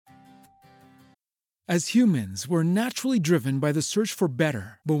As humans, we're naturally driven by the search for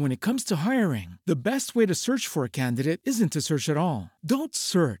better. But when it comes to hiring, the best way to search for a candidate isn't to search at all. Don't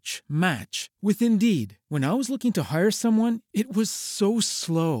search, match with Indeed. When I was looking to hire someone, it was so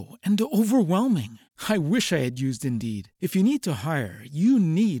slow and overwhelming. I wish I had used Indeed. If you need to hire, you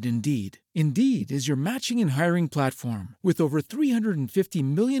need Indeed. Indeed is your matching and hiring platform with over 350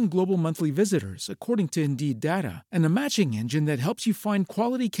 million global monthly visitors, according to Indeed data, and a matching engine that helps you find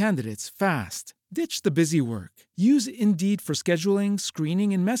quality candidates fast. Ditch the busy work. Use Indeed for scheduling,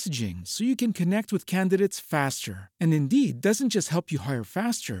 screening, and messaging so you can connect with candidates faster. And Indeed doesn't just help you hire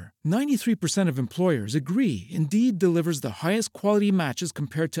faster. 93% of employers agree Indeed delivers the highest quality matches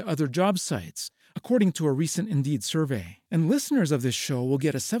compared to other job sites, according to a recent Indeed survey. And listeners of this show will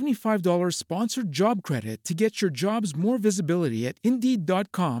get a $75 sponsored job credit to get your jobs more visibility at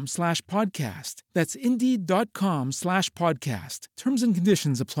Indeed.com/podcast. That's Indeed.com/podcast. Terms and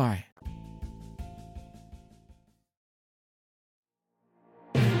conditions apply.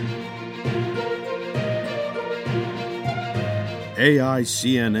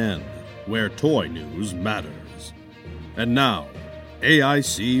 AICNN, where toy news matters. And now,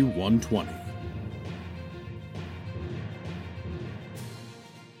 AIC 120.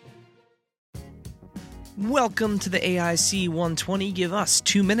 Welcome to the AIC 120. Give us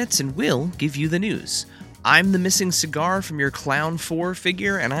 2 minutes and we'll give you the news. I'm the missing cigar from your Clown 4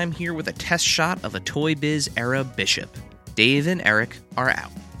 figure, and I'm here with a test shot of a Toy Biz era Bishop. Dave and Eric are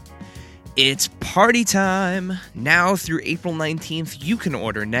out. It's party time! Now through April 19th, you can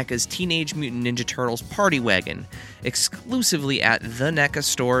order NECA's Teenage Mutant Ninja Turtles Party Wagon exclusively at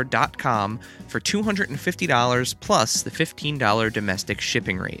thenecastore.com for $250 plus the $15 domestic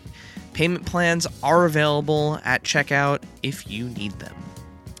shipping rate. Payment plans are available at checkout if you need them.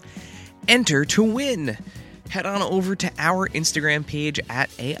 Enter to win! Head on over to our Instagram page at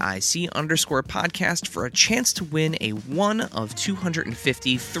AIC_podcast for a chance to win a 1 of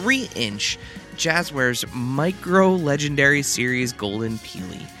 250 3-inch Jazzwares Micro Legendary Series Golden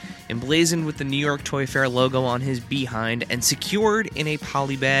Peely, emblazoned with the New York Toy Fair logo on his behind and secured in a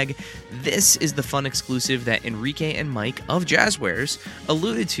poly bag. This is the fun exclusive that Enrique and Mike of Jazzwares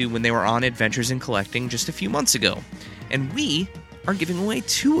alluded to when they were on Adventures in Collecting just a few months ago, and we are giving away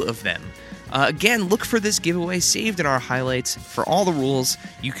 2 of them. Again, look for this giveaway saved in our highlights. For all the rules,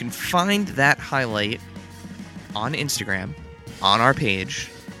 you can find that highlight on Instagram, on our page,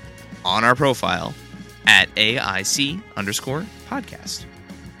 on our profile, at AIC_podcast.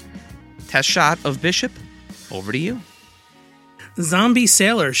 Test shot of Bishop, over to you. Zombie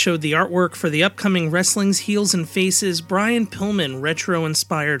Sailor showed the artwork for the upcoming Wrestling's Heels and Faces Brian Pillman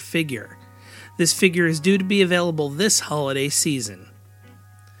retro-inspired figure. This figure is due to be available this holiday season.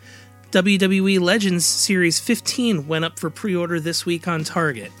 WWE Legends Series 15 went up for pre-order this week on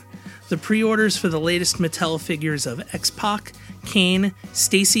Target. The pre-orders for the latest Mattel figures of X-Pac, Kane,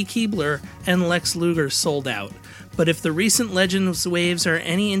 Stacy Keibler, and Lex Luger sold out, but if the recent Legends waves are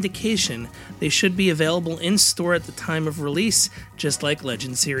any indication, they should be available in-store at the time of release, just like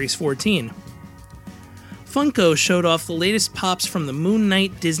Legends Series 14. Funko showed off the latest pops from the Moon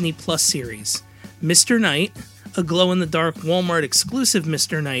Knight Disney Plus series. Mr. Knight, a glow-in-the-dark Walmart exclusive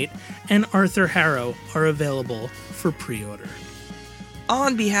Mr. Knight, and Arthur Harrow are available for pre-order.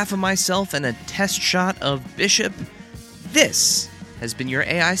 On behalf of myself and a test shot of Bishop, this has been your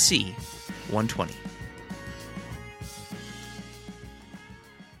AIC 120.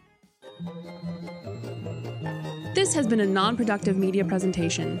 This has been a non-productive media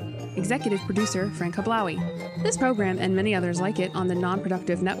presentation. Executive producer Frank Hablawi. This program and many others like it on the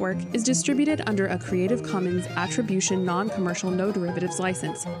Non-Productive Network is distributed under a Creative Commons Attribution Non-Commercial No Derivatives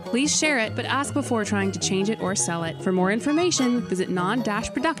license. Please share it, but ask before trying to change it or sell it. For more information, visit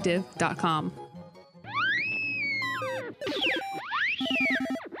non-productive.com.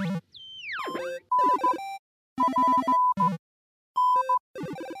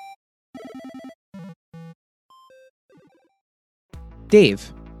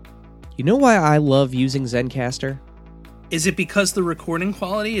 Dave, you know why I love using Zencastr? Is it because the recording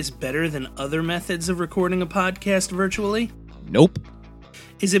quality is better than other methods of recording a podcast virtually? Nope.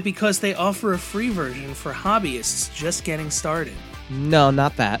 Is it because they offer a free version for hobbyists just getting started? No,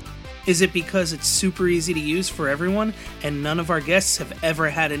 not that. Is it because it's super easy to use for everyone and none of our guests have ever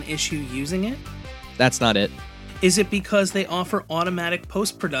had an issue using it? That's not it. Is it because they offer automatic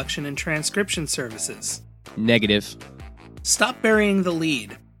post-production and transcription services? Negative. Stop burying the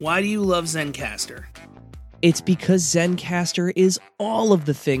lead. Why do you love Zencastr? It's because Zencastr is all of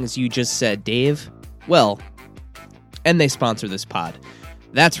the things you just said, Dave. Well, and they sponsor this pod.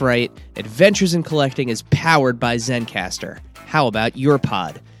 That's right, Adventures in Collecting is powered by Zencastr. How about your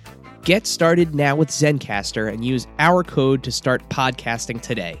pod? Get started now with Zencastr and use our code to start podcasting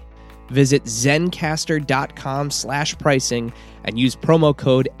today. Visit zencastr.com/pricing and use promo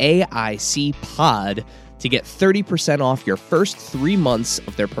code AICPOD to get 30% off your first 3 months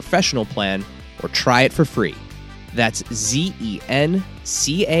of their professional plan, or try it for free. That's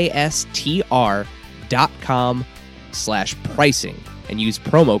zencastr.com/pricing and use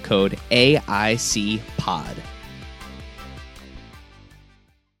promo code AICPOD.